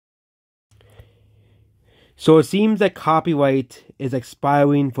So it seems that copyright is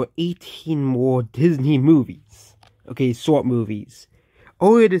expiring for 18 more Disney movies. Okay, short movies.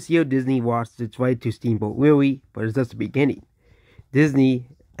 Earlier this year, Disney lost its right to Steamboat Willie, but it's just the beginning. Disney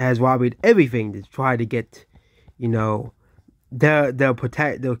has lobbied everything to try to get, their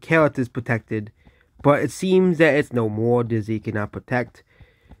characters protected, but it seems that it's no more. Disney cannot protect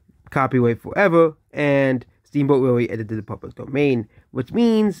copyright forever, and Steamboat Willie entered the public domain, which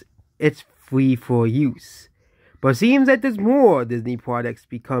means it's free for use. But it seems that there's more Disney products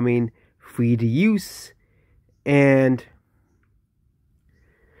becoming free to use, and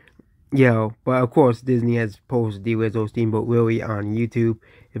but of course Disney has posted the original Steamboat Willie on YouTube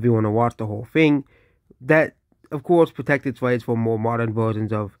if you want to watch the whole thing. That, of course, protects its rights for more modern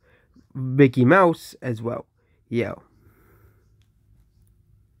versions of Mickey Mouse as well.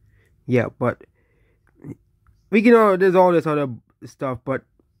 But we can there's all this other stuff, but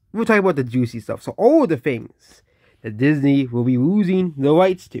we'll talk about the juicy stuff. So all of the things that Disney will be losing the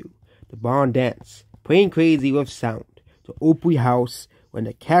rights to: the Barn Dance, Playing Crazy with Sound, the Opry House, When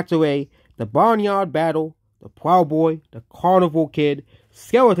the Cat's Away, the Barnyard Battle, the Plowboy, the Carnival Kid,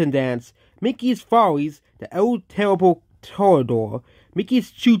 Skeleton Dance, Mickey's Follies, the El Terrible Toreador,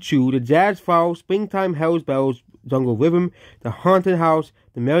 Mickey's Choo Choo, the Jazz Flower, Springtime Hell's Bells, Jungle Rhythm, the Haunted House,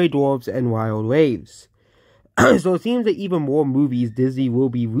 the Merry Dwarfs, and Wild Waves. So it seems that even more movies Disney will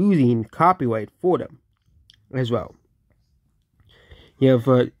be losing copyright for them as well.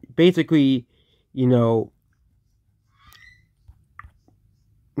 For basically,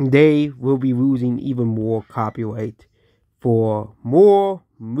 they will be losing even more copyright for more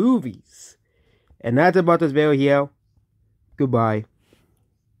movies. And that's about this video here. Goodbye.